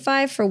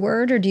 365 for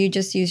Word, or do you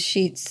just use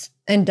Sheets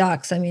and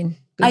Docs? Google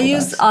I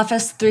use Docs.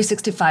 Office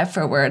 365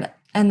 for Word.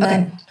 And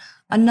then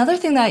another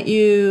thing that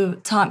you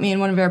taught me in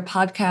one of your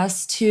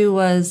podcasts too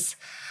was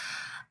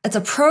it's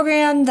a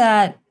program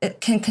that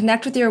it can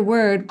connect with your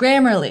Word.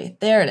 Grammarly.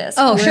 There it is.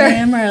 Oh,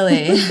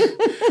 Grammarly.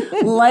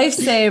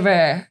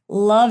 Lifesaver.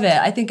 Love it.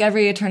 I think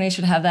every attorney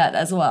should have that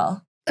as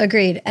well.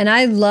 Agreed. And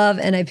I love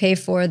and I pay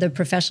for the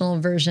professional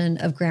version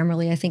of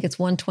Grammarly. I think it's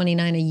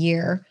 $129 a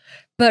year.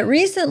 But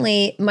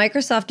recently,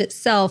 Microsoft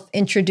itself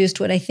introduced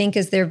what I think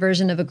is their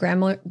version of a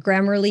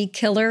Grammarly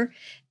killer.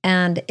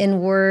 And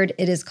in Word,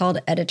 it is called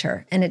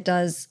Editor. And it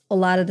does a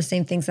lot of the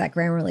same things that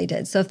Grammarly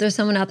did. So if there's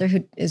someone out there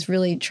who is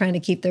really trying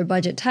to keep their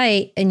budget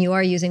tight and you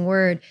are using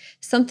Word,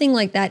 something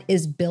like that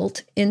is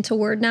built into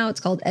Word now. It's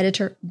called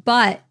Editor,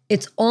 but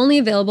it's only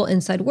available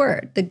inside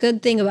Word. The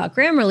good thing about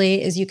Grammarly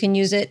is you can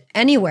use it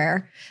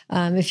anywhere.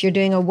 If you're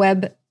doing a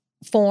web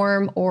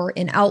form or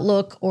in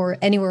Outlook or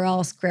anywhere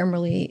else,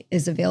 Grammarly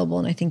is available.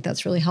 And I think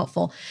that's really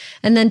helpful.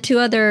 And then 2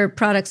 other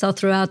products I'll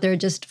throw out there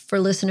just for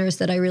listeners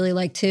that I really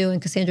like too.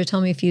 And Cassandra,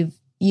 tell me if you've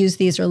used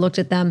these or looked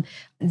at them.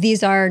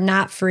 These are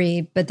not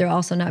free, but they're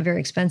also not very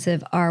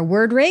expensive, are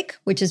WordRake,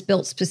 which is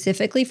built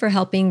specifically for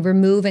helping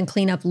remove and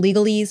clean up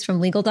legalese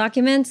from legal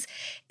documents.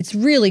 It's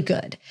really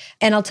good.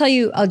 And I'll tell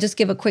you, I'll just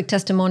give a quick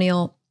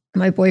testimonial.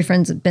 My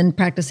boyfriend's been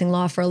practicing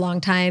law for a long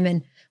time.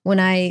 And when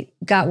I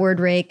got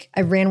WordRake,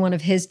 I ran one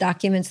of his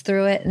documents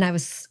through it, and I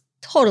was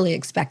totally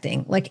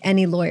expecting, like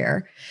any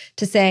lawyer,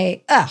 to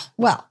say, oh,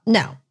 well,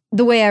 no,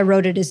 the way I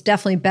wrote it is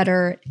definitely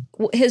better.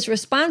 His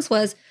response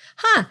was,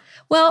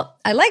 well,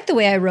 I like the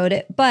way I wrote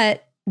it,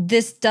 but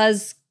this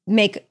does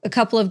make a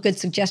couple of good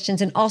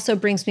suggestions and also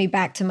brings me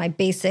back to my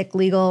basic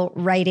legal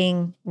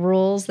writing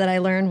rules that I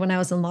learned when I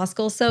was in law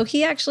school. So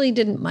he actually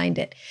didn't mind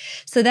it.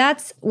 So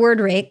that's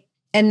WordRake.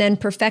 And then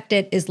Perfect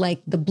It is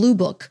like the blue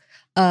book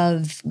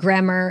of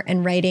grammar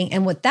and writing.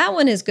 And what that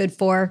one is good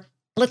for,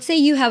 let's say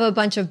you have a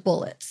bunch of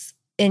bullets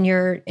in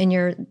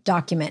your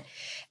document,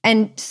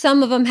 and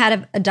some of them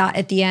had a dot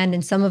at the end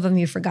and some of them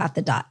you forgot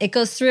the dot. It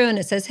goes through and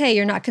it says, hey,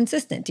 you're not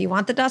consistent. Do you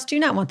want the dots? Do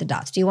you not want the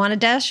dots? Do you want a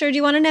dash or do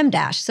you want an M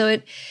dash? So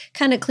it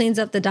kind of cleans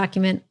up the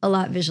document a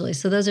lot visually.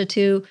 So those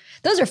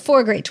are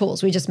 4 great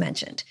tools we just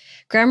mentioned.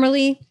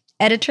 Grammarly,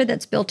 Editor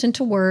that's built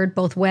into Word,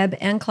 both web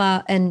and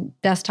cloud and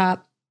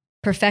desktop,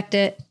 Perfect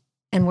It,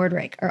 and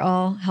WordRake are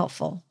all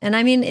helpful. And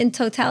I mean, in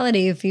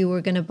totality, if you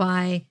were going to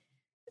buy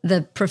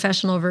the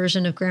professional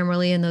version of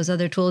Grammarly and those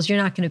other tools, you're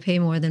not going to pay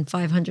more than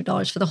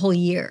 $500 for the whole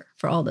year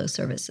for all those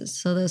services.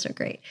 So those are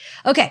great.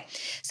 Okay,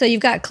 so you've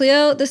got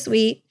Clio, the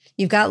suite,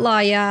 you've got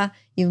Lawya,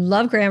 you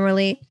love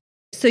Grammarly.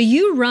 So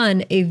you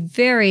run a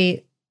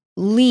very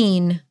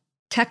lean,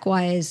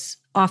 tech-wise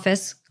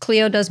office.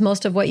 Clio does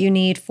most of what you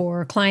need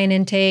for client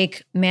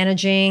intake,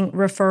 managing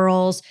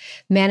referrals,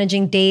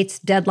 managing dates,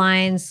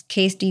 deadlines,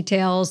 case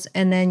details,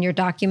 and then your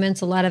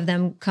documents. A lot of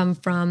them come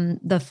from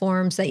the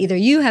forms that either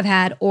you have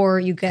had or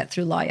you get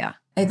through Lawya.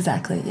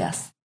 Exactly,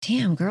 yes.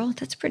 Damn, girl,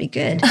 that's pretty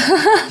good.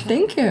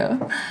 Thank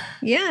you.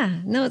 Yeah,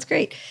 no, it's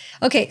great.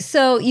 Okay,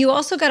 so you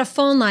also got a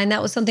phone line.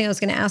 That was something I was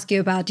going to ask you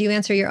about. Do you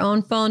answer your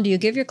own phone? Do you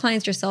give your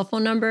clients your cell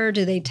phone number?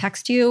 Do they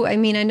text you? I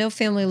mean, I know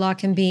family law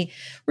can be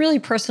really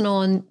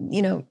personal,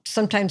 and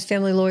sometimes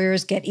family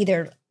lawyers get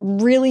either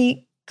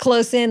really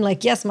close in,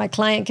 like, yes, my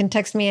client can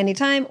text me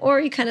anytime,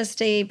 or you kind of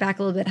stay back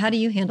a little bit. How do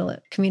you handle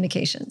it?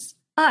 Communications?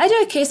 I do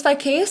it case by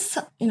case.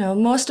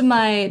 Most of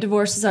my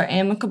divorces are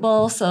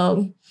amicable,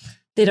 so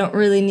they don't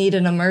really need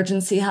an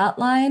emergency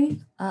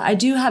hotline. I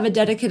do have a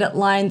dedicated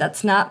line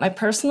that's not my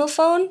personal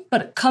phone,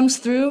 but it comes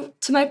through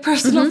to my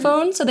personal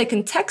phone, so they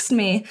can text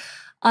me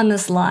on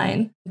this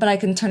line, but I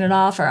can turn it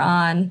off or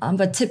on.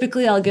 But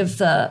typically I'll give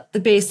the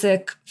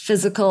basic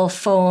physical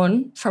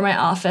phone for my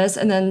office,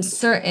 and then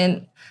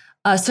certain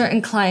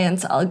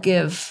clients I'll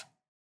give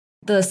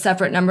the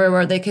separate number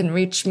where they can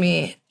reach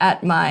me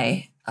at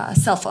my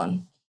cell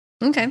phone.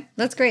 Okay,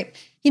 that's great.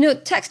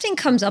 Texting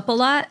comes up a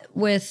lot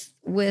with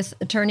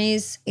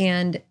attorneys,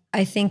 and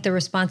I think the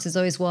response is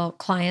always, well,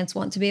 clients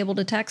want to be able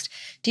to text.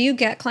 Do you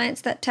get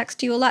clients that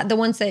text you a lot, the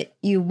ones that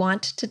you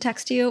want to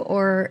text you,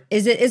 or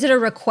is it a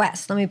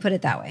request? Let me put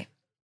it that way.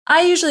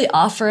 I usually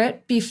offer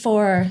it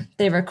before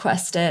they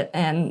request it,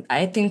 and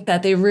I think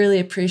that they really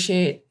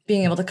appreciate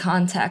being able to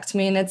contact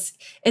me, and it's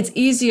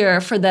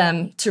easier for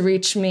them to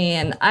reach me,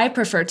 and I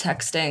prefer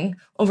texting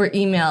over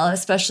email,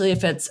 especially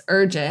if it's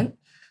urgent,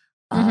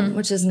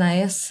 which is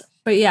nice.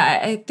 But yeah,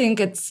 I think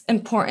it's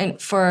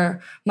important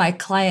for my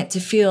client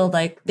to feel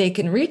like they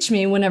can reach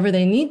me whenever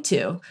they need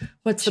to.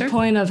 What's the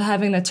point of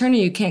having an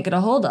attorney you can't get a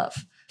hold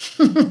of?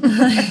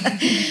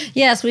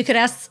 Yes, we could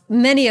ask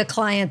many a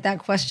client that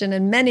question,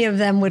 and many of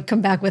them would come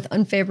back with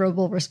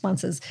unfavorable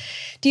responses.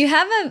 Do you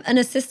have an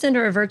assistant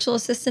or a virtual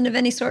assistant of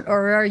any sort,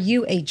 or are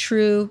you a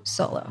true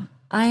solo?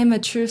 I am a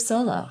true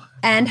solo.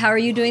 And how are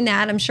you doing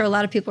that? I'm sure a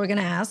lot of people are going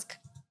to ask.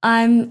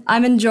 I'm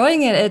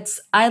enjoying it.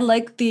 I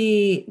like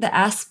the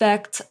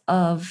aspect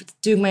of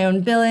doing my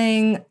own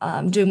billing,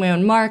 doing my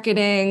own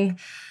marketing.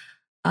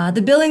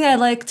 The billing, I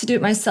like to do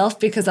it myself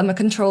because I'm a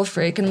control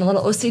freak and I'm a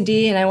little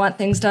OCD, and I want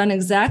things done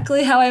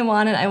exactly how I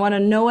want it. I want to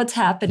know what's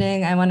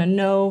happening. I want to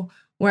know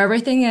where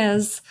everything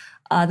is.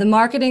 The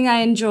marketing I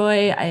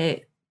enjoy.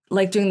 I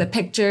like doing the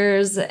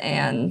pictures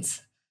and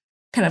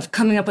kind of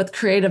coming up with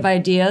creative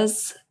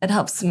ideas. It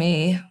helps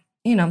me,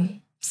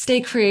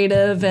 stay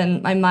creative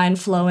and my mind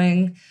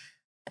flowing.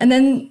 And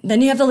then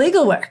you have the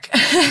legal work.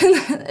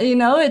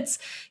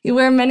 You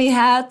wear many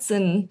hats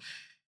and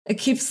it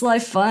keeps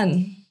life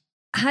fun.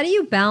 How do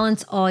you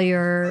balance all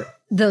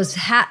those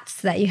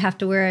hats that you have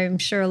to wear? I'm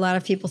sure a lot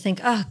of people think,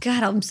 oh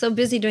God, I'm so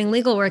busy doing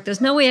legal work. There's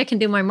no way I can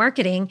do my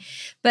marketing.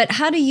 But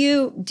how do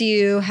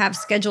you have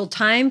scheduled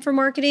time for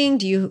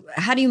marketing?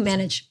 How do you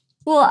manage?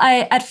 Well,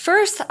 at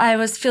first I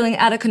was feeling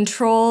out of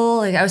control.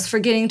 Like I was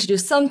forgetting to do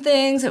some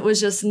things. It was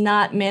just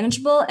not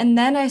manageable. And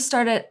then I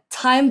started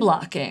time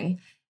blocking,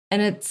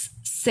 and it's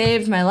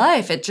saved my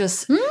life. It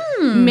just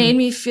made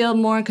me feel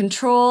more in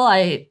control.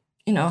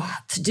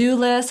 To-do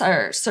lists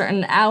are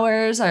certain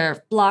hours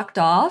are blocked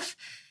off.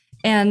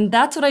 And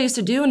that's what I used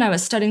to do when I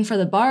was studying for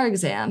the bar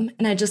exam.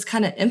 And I just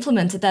kind of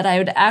implemented that. I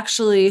would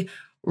actually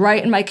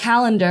write in my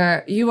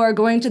calendar, you are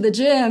going to the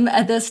gym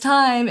at this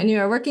time and you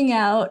are working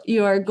out.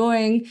 You are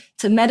going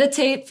to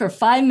meditate for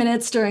 5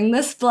 minutes during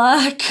this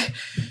block.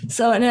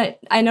 So, and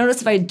I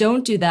notice if I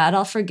don't do that,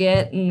 I'll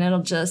forget and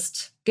it'll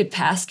just get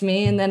past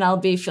me. And then I'll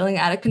be feeling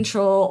out of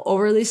control,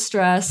 overly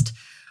stressed,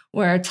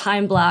 where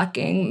time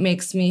blocking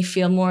makes me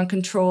feel more in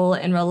control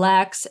and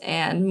relax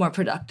and more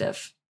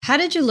productive. How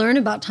did you learn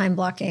about time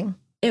blocking?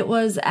 It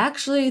was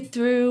actually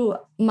through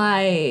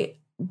my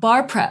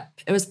bar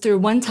prep. It was through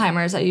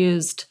one-timers I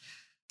used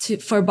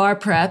for bar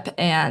prep,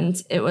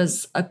 and it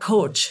was a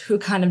coach who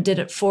kind of did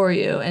it for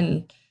you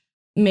and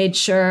made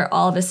sure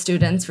all of his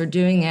students were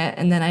doing it.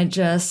 And then I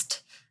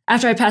just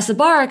after I passed the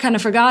bar, I kind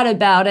of forgot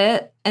about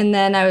it. And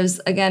then I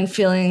was, again,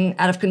 feeling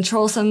out of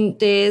control some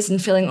days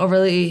and feeling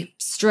overly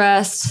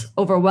stressed,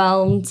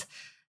 overwhelmed.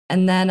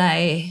 And then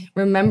I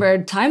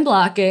remembered time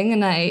blocking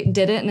and I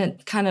did it, and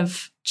it kind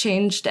of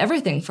changed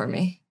everything for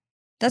me.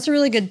 That's a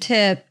really good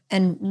tip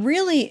and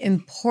really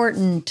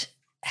important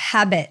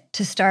habit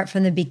to start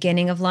from the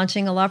beginning of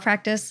launching a law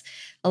practice.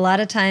 A lot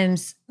of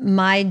times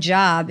my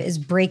job is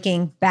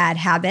breaking bad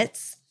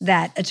habits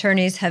that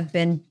attorneys have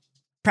been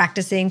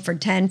practicing for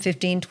 10,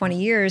 15, 20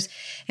 years.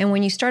 And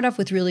when you start off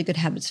with really good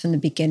habits from the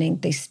beginning,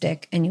 they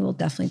stick and you will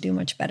definitely do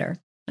much better.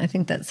 I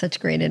think that's such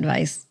great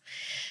advice.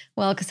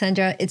 Well,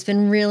 Cassandra, it's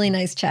been really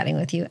nice chatting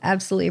with you.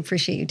 Absolutely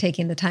appreciate you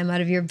taking the time out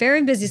of your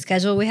very busy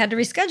schedule. We had to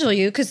reschedule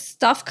you because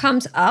stuff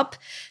comes up.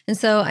 And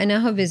so I know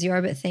how busy you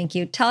are, but thank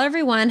you. Tell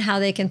everyone how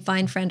they can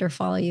find, friend, or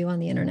follow you on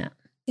the internet.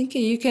 Thank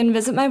you. You can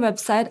visit my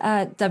website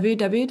at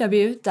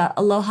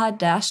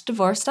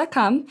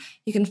www.aloha-divorce.com.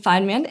 You can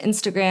find me on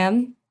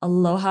Instagram,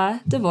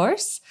 Aloha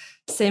Divorce.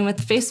 Same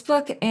with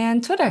Facebook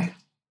and Twitter.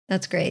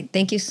 That's great.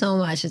 Thank you so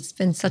much. It's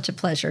been such a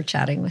pleasure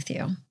chatting with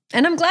you.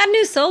 And I'm glad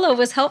New Solo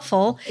was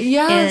helpful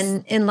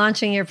in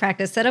launching your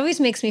practice. That always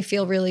makes me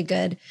feel really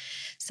good.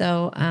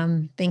 So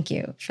thank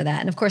you for that.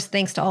 And of course,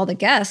 thanks to all the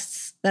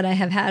guests that I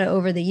have had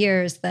over the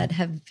years that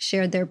have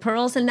shared their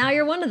pearls. And now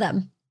you're one of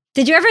them.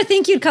 Did you ever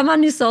think you'd come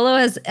on New Solo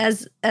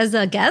as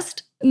a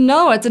guest?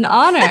 No, it's an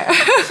honor. No,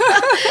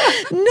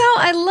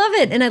 I love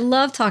it. And I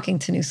love talking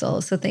to New Solo.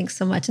 So thanks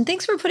so much. And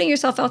thanks for putting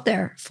yourself out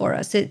there for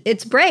us.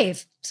 It's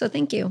brave. So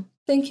thank you.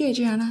 Thank you,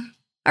 Adriana.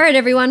 All right,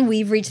 everyone,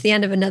 we've reached the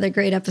end of another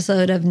great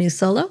episode of New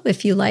Solo.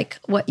 If you like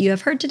what you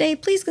have heard today,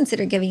 please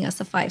consider giving us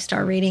a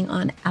 5-star rating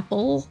on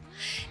Apple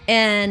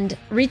and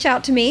reach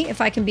out to me if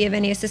I can be of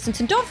any assistance.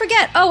 And don't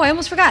forget, I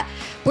almost forgot,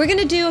 we're going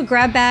to do a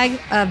grab bag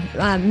of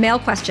mail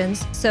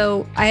questions.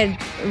 So I had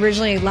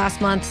originally last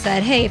month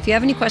said, hey, if you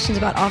have any questions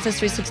about Office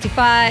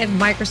 365,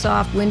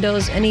 Microsoft,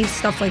 Windows, any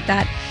stuff like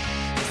that,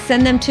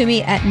 send them to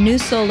me at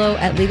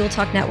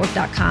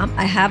newsolo@legaltalknetwork.com.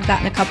 I have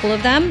gotten a couple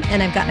of them,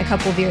 and I've gotten a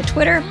couple via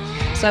Twitter.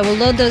 So I will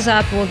load those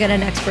up. We'll get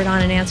an expert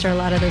on and answer a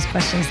lot of those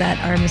questions that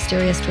are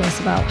mysterious to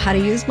us about how to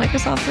use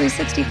Microsoft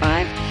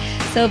 365.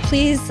 So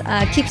please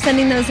keep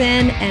sending those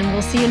in, and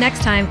we'll see you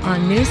next time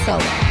on New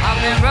Solo.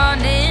 I've been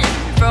running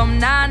from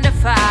 9 to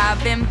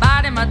 5, been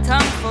biting my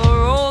tongue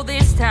for all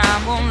this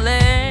time. Won't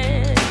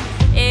let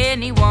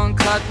anyone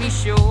cut me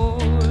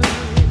short.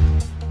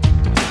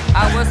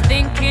 I was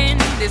thinking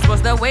this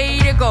was the way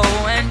to go,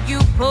 and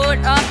you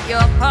put up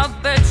your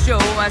puppet show.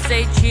 I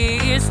say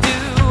cheers to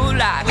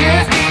life.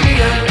 Just leave me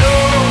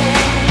alone.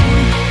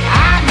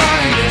 I'm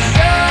running the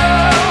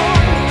show.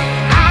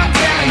 I'm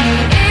telling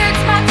you, it's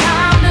my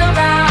time to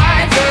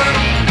rise up.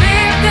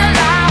 Live the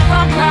life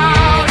I'm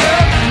proud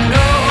of.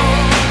 No,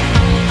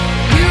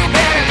 you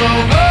better go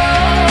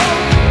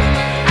home.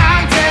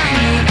 I'm telling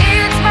you,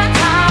 it's my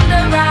time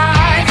to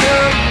rise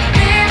up.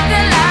 Live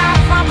the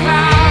life I'm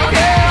proud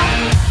of.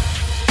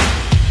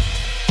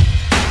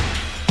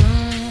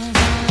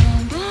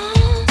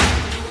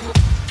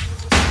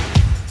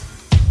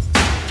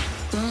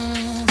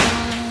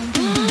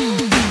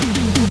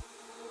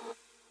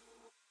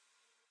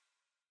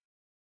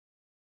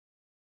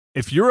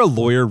 If you're a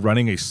lawyer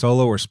running a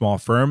solo or small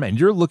firm and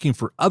you're looking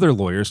for other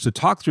lawyers to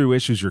talk through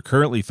issues you're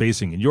currently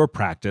facing in your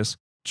practice,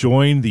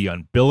 join the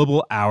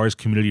Unbillable Hours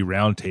Community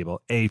Roundtable,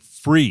 a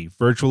free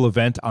virtual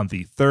event on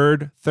the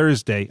third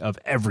Thursday of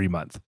every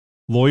month.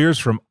 Lawyers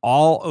from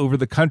all over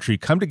the country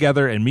come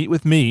together and meet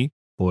with me,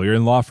 lawyer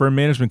and law firm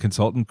management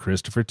consultant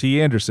Christopher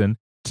T. Anderson,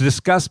 to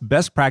discuss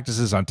best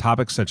practices on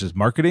topics such as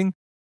marketing,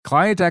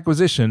 client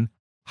acquisition,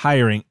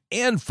 hiring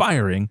and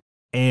firing,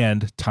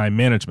 and time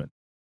management.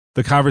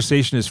 The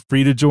conversation is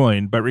free to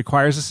join, but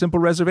requires a simple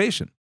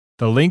reservation.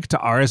 The link to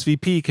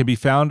RSVP can be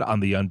found on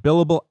the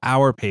Unbillable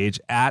Hour page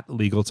at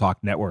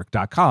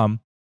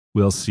LegalTalkNetwork.com.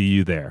 We'll see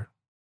you there.